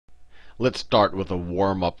Let's start with a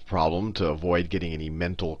warm-up problem to avoid getting any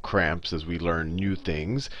mental cramps as we learn new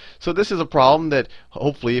things. So this is a problem that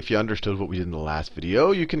hopefully if you understood what we did in the last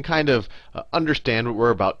video, you can kind of understand what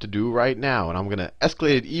we're about to do right now. And I'm going to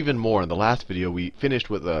escalate it even more. In the last video, we finished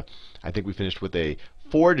with a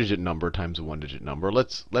 4-digit number times a 1-digit number.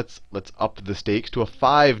 Let's up the stakes to a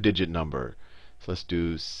 5-digit number. So let's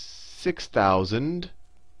do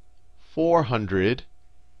 6,400.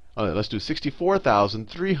 Let's do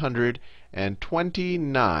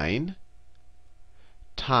 64,329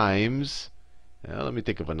 times, let me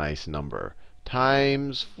think of a nice number,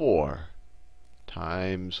 times 4.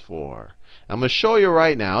 Times 4. I'm going to show you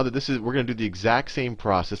right now that we're going to do the exact same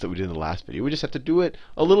process that we did in the last video. We just have to do it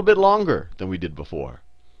a little bit longer than we did before.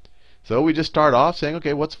 So we just start off saying,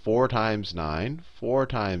 okay, what's 4 times 9? 4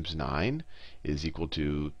 times 9 is equal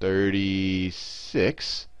to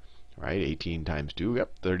 36. Right? 18 times 2,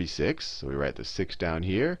 yep, 36. So we write the 6 down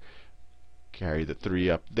here. Carry the 3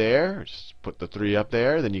 up there. Just put the 3 up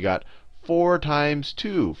there. Then you got 4 times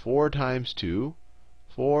 2. 4 times 2.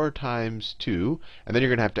 4 times 2. And then you're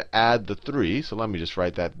going to have to add the 3. So let me just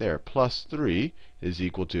write that there. Plus 3 is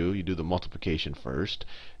equal to, you do the multiplication first.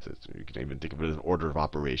 So you can even think of it as an order of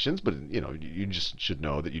operations. But you just should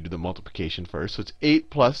know that you do the multiplication first. So it's 8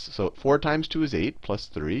 plus, so 4 times 2 is 8, plus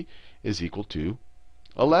 3 is equal to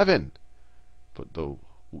 11. Put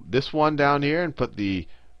this one down here and put the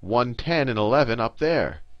 110 and 11 up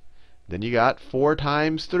there. Then you got 4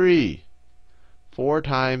 times 3. 4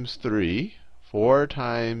 times 3. 4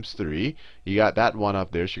 times 3. You got that one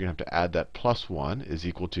up there, so you're going to have to add that plus 1 is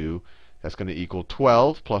equal to, that's going to equal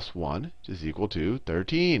 12 plus 1, which is equal to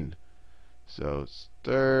 13. So it's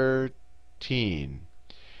 13.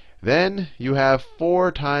 Then you have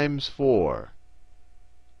 4 times 4.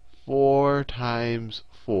 4 times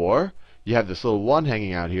 4. You have this little 1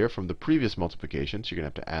 hanging out here from the previous multiplication, so you're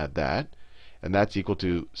going to have to add that. And that's equal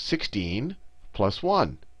to 16 plus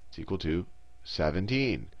 1. It's equal to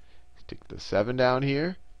 17. Stick the 7 down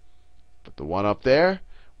here. Put the 1 up there.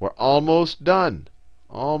 We're almost done.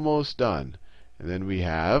 Almost done. And then we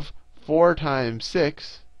have 4 times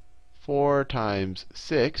 6. 4 times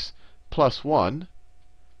 6 plus 1.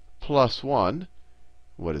 Plus 1.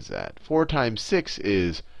 What is that? 4 times 6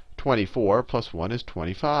 is 24 plus 1 is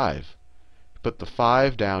 25. Put the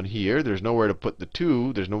 5 down here. There's nowhere to put the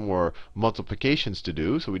 2. There's no more multiplications to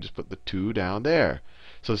do, so we just put the 2 down there.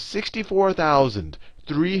 So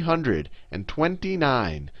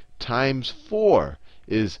 64,329 times 4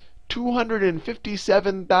 is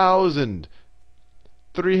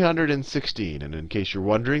 257,316. And in case you're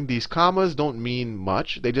wondering, these commas don't mean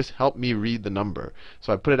much. They just help me read the number.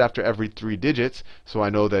 So I put it after every 3 digits, so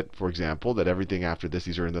I know that, for example, that everything after this,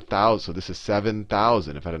 these are in the thousands. So this is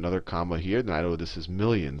 7,000. If I had another comma here, then I know this is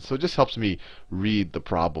millions. So it just helps me read the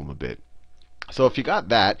problem a bit. So if you got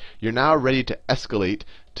that, you're now ready to escalate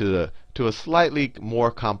to a slightly more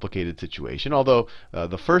complicated situation. Although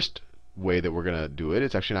the first way that we're going to do it,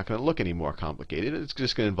 it's actually not going to look any more complicated. It's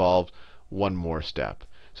just going to involve one more step.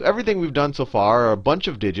 So everything we've done so far are a bunch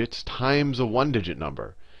of digits times a 1-digit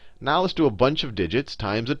number. Now let's do a bunch of digits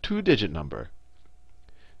times a 2-digit number.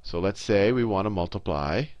 So let's say we want to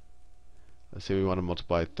multiply. Let's say we want to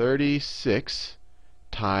multiply 36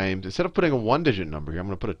 times, instead of putting a 1-digit number here, I'm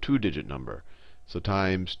going to put a 2-digit number. So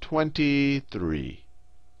times 23.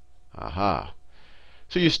 Aha.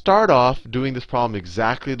 So you start off doing this problem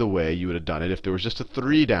exactly the way you would have done it if there was just a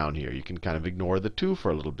 3 down here. You can kind of ignore the 2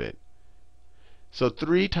 for a little bit. So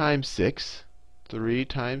 3 times 6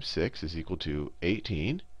 is equal to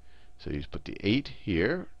 18. So you just put the 8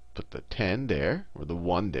 here, put the 10 there, or the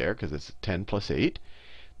 1 there, because it's 10 plus 8.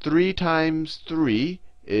 3 times 3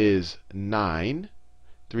 is 9.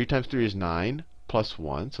 3 times 3 is 9 plus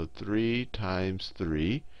 1. So 3 times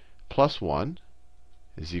 3 plus 1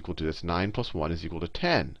 is equal to, that's 9 plus 1 is equal to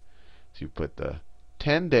 10. So you put the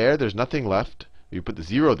 10 there, there's nothing left. You put the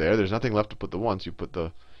 0 there, there's nothing left to put the 1, so you put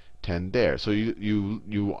the 10 there. So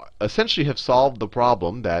you essentially have solved the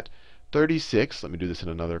problem that 36, let me do this in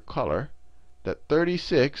another color, that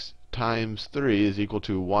 36 times 3 is equal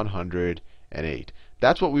to 108.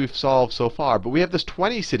 That's what we've solved so far. But we have this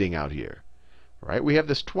 20 sitting out here. Right? We have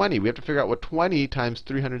this 20. We have to figure out what 20 times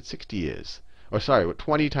 360 is. Or sorry, what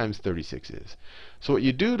 20 times 36 is. So what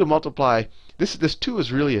you do to multiply, this 2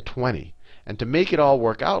 is really a 20. And to make it all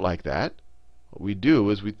work out like that, what we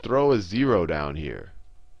do is we throw a 0 down here.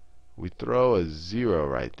 We throw a 0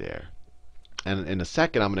 right there. And in a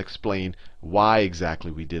second, I'm going to explain why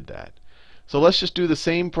exactly we did that. So let's just do the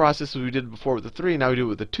same process as we did before with the 3. Now we do it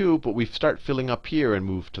with the 2, but we start filling up here and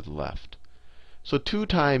move to the left. So 2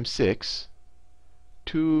 times 6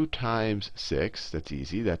 2 times 6, that's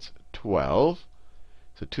easy, that's 12.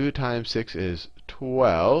 So 2 times 6 is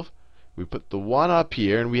 12. We put the 1 up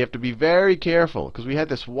here, and we have to be very careful because we had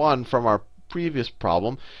this 1 from our previous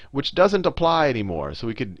problem, which doesn't apply anymore. So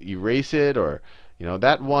we could erase it, or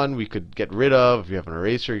that 1 we could get rid of. If you have an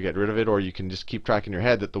eraser, you get rid of it, or you can just keep track in your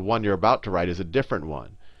head that the 1 you're about to write is a different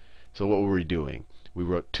one. So what were we doing? We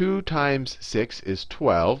wrote 2 times 6 is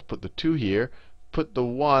 12. Put the 2 here. Put the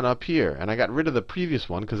 1 up here. And I got rid of the previous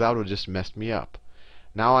one because that would have just messed me up.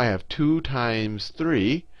 Now I have 2 times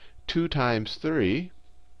 3. 2 times 3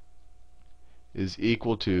 is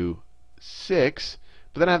equal to 6.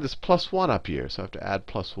 But then I have this plus 1 up here, so I have to add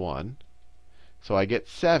plus 1. So I get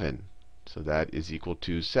 7. So that is equal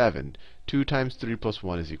to 7. 2 times 3 plus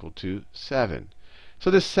 1 is equal to 7. So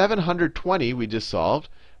this 720 we just solved,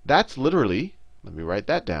 that's literally, let me write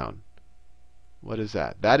that down. What is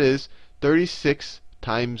that? That is 36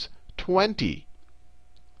 times 20.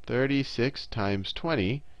 36 times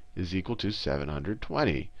 20 is equal to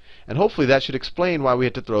 720. And hopefully that should explain why we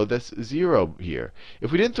had to throw this 0 here.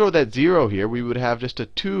 If we didn't throw that 0 here, we would have just a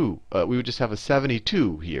 2. We would just have a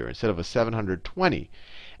 72 here instead of a 720.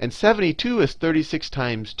 And 72 is 36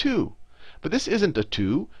 times 2. But this isn't a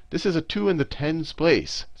 2. This is a 2 in the tens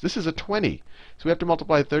place. This is a 20. So we have to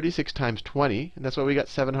multiply 36 times 20, and that's why we got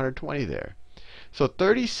 720 there. So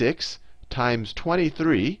 36 times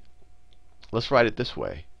 23, let's write it this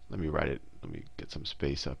way. Let me write it. Let me get some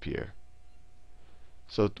space up here.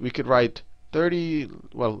 So we could write 30,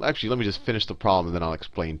 well, actually, let me just finish the problem, and then I'll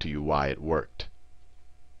explain to you why it worked.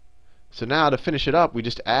 So now to finish it up, we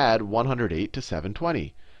just add 108 to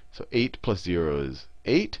 720. So 8 plus 0 is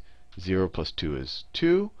 8. 0 plus 2 is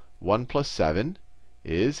 2. 1 plus 7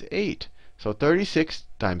 is 8. So 36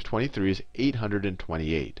 times 23 is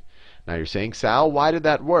 828. Now you're saying, Sal, why did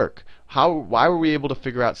that work? Why were we able to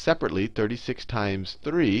figure out separately 36 times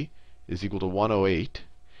 3 is equal to 108,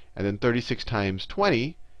 and then 36 times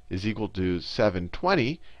 20 is equal to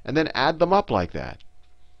 720, and then add them up like that?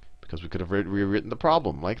 Because we could have rewritten the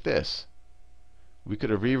problem like this. We could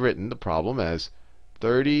have rewritten the problem as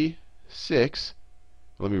 36.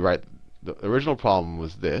 Let me write, the original problem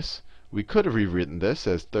was this. We could have rewritten this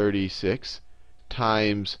as 36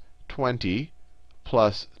 times 20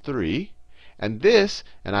 plus 3. And this,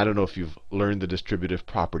 and I don't know if you've learned the distributive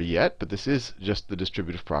property yet, but this is just the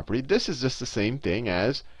distributive property. This is just the same thing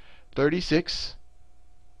as 36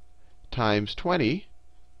 times 20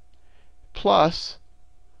 plus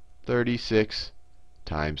 36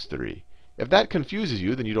 times 3. If that confuses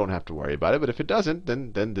you, then you don't have to worry about it. But if it doesn't,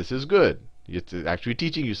 then this is good. It's actually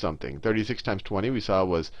teaching you something. 36 times 20 we saw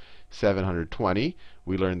was 720.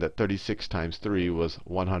 We learned that 36 times 3 was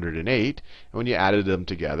 108. And when you added them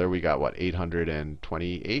together, we got what,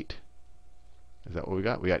 828? Is that what we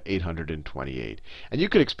got? We got 828. And you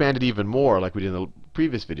could expand it even more like we did in the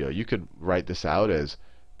previous video. You could write this out as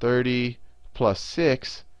 30 plus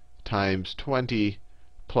 6 times 20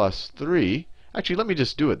 plus 3. Actually, let me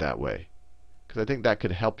just do it that way, because I think that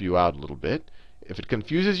could help you out a little bit. If it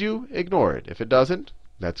confuses you, ignore it. If it doesn't,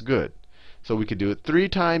 that's good. So we could do it 3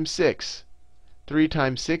 times 6. 3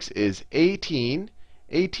 times 6 is 18.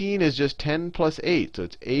 18 is just 10 plus 8. So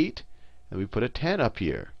it's 8. And we put a 10 up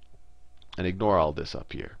here. And ignore all this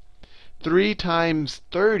up here. 3 times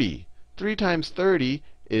 30. 3 times 30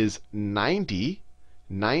 is 90.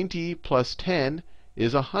 90 plus 10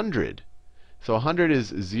 is 100. So 100 is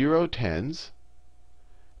 0 tens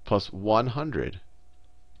plus 100.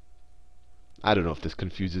 I don't know if this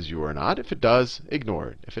confuses you or not. If it does, ignore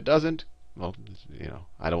it. If it doesn't, well,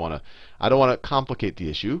 I don't want to complicate the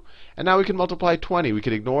issue. And now we can multiply 20. We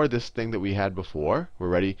can ignore this thing that we had before. We're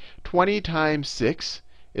ready. 20 times 6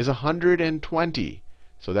 is 120.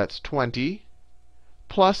 So that's 20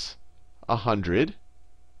 plus 100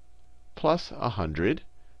 plus 100.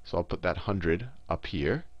 So I'll put that 100 up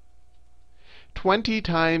here. 20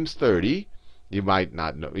 times 30, you might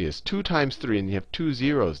not know, is 2 times 3, and you have 2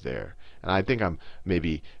 zeros there. And I think I'm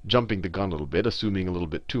maybe jumping the gun a little bit, assuming a little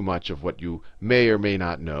bit too much of what you may or may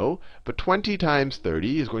not know. But 20 times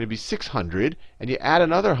 30 is going to be 600, and you add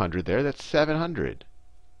another 100 there, that's 700.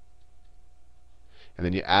 And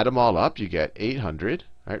then you add them all up, you get 800,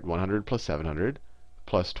 right? 100 plus 700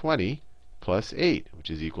 plus 20 plus 8,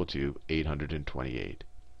 which is equal to 828.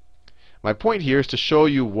 My point here is to show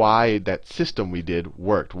you why that system we did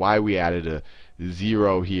worked, why we added a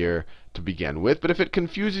 0 here to begin with. But if it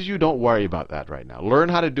confuses you, don't worry about that right now. Learn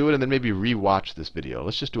how to do it and then maybe re-watch this video.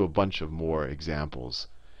 Let's just do a bunch of more examples,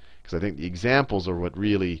 because I think the examples are what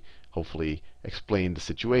really, hopefully, explain the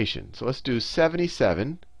situation. So let's do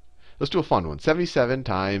 77. Let's do a fun one. 77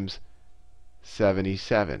 times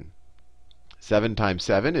 77. 7 times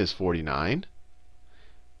 7 is 49.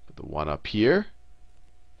 Put the 1 up here.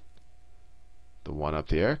 The 1 up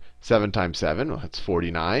there. 7 times 7, well, that's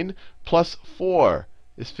 49. Plus 4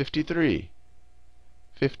 is 53.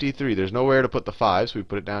 53. There's nowhere to put the 5, so we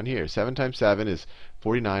put it down here. 7 times 7 is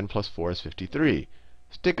 49 plus 4 is 53.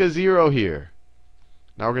 Stick a 0 here.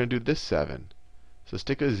 Now we're going to do this 7. So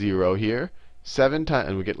stick a 0 here. 7 times,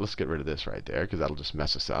 and let's get rid of this right there because that'll just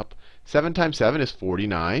mess us up. 7 times 7 is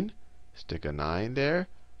 49. Stick a 9 there.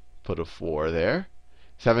 Put a 4 there.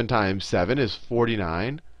 7 times 7 is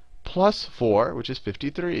 49 plus 4, which is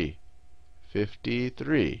 53.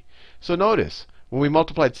 53. So notice, when we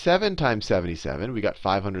multiplied 7 times 77, we got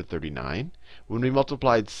 539. When we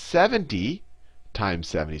multiplied 70 times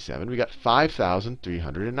 77, we got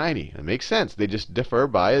 5,390. It makes sense. They just differ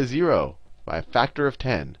by a 0, by a factor of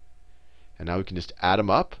 10. And now we can just add them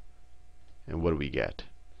up. And what do we get?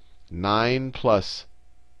 9 plus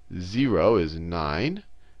 0 is 9.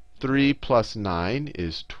 3 plus 9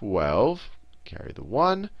 is 12. Carry the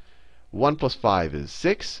 1. 1 plus 5 is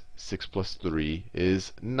 6. 6 plus 3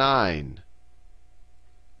 is 9.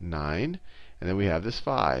 9. And then we have this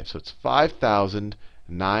 5. So it's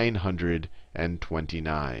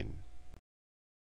 5,929.